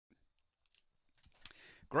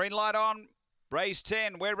Green light on. Race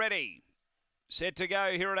 10, we're ready. Set to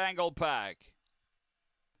go here at Angle-Park.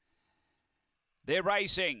 They're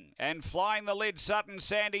racing and flying the lid. Sutton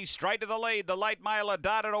Sandy straight to the lead. The late mailer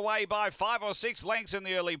darted away by 5 or 6 lengths in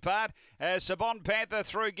the early part. Sabon Panther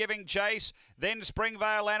through giving chase. Then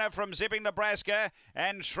Springvale Anna from Zipping Nebraska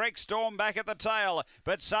and Shrek Storm back at the tail.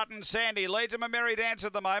 But Sutton Sandy leads him a merry dance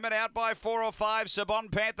at the moment. Out by 4 or 5.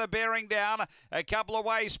 Sabon Panther bearing down. A couple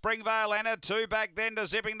away. Springvale Anna 2 back then to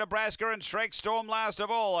Zipping Nebraska and Shrek Storm last of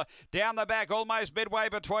all. Down the back almost midway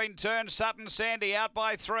between turns. Sutton Sandy out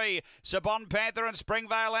by 3. Sabon Panther and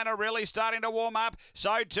Springvale Anna really starting to warm up.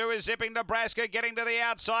 So too is Zipping Nebraska getting to the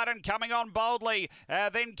outside and coming on boldly.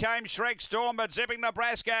 Then came Shrek Storm, but Zipping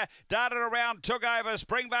Nebraska darted around, took over.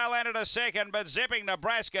 Springvale Anna to second, but Zipping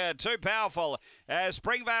Nebraska too powerful.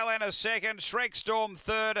 Springvale Anna second, Shrek Storm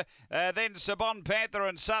third, then Sabon Panther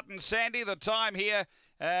and Sutton Sandy. The time here,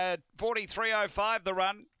 43.05 the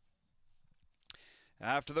run.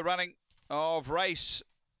 After the running of race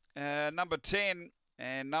number 10.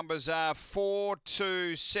 And numbers are 4,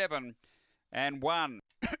 2, 7 and 1.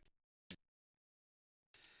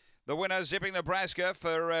 The winner, Zipping Nebraska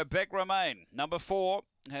for Beck Remain. Number 4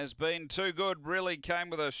 has been too good, really came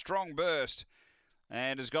with a strong burst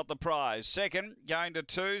and has got the prize. Second, going to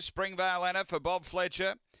 2, Springvale Anna for Bob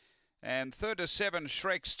Fletcher. And 3rd to 7,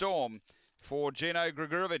 Shrek Storm for Gino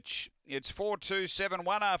Grigorovich. It's 4, 2, 7,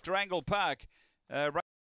 1 after Angle-Park.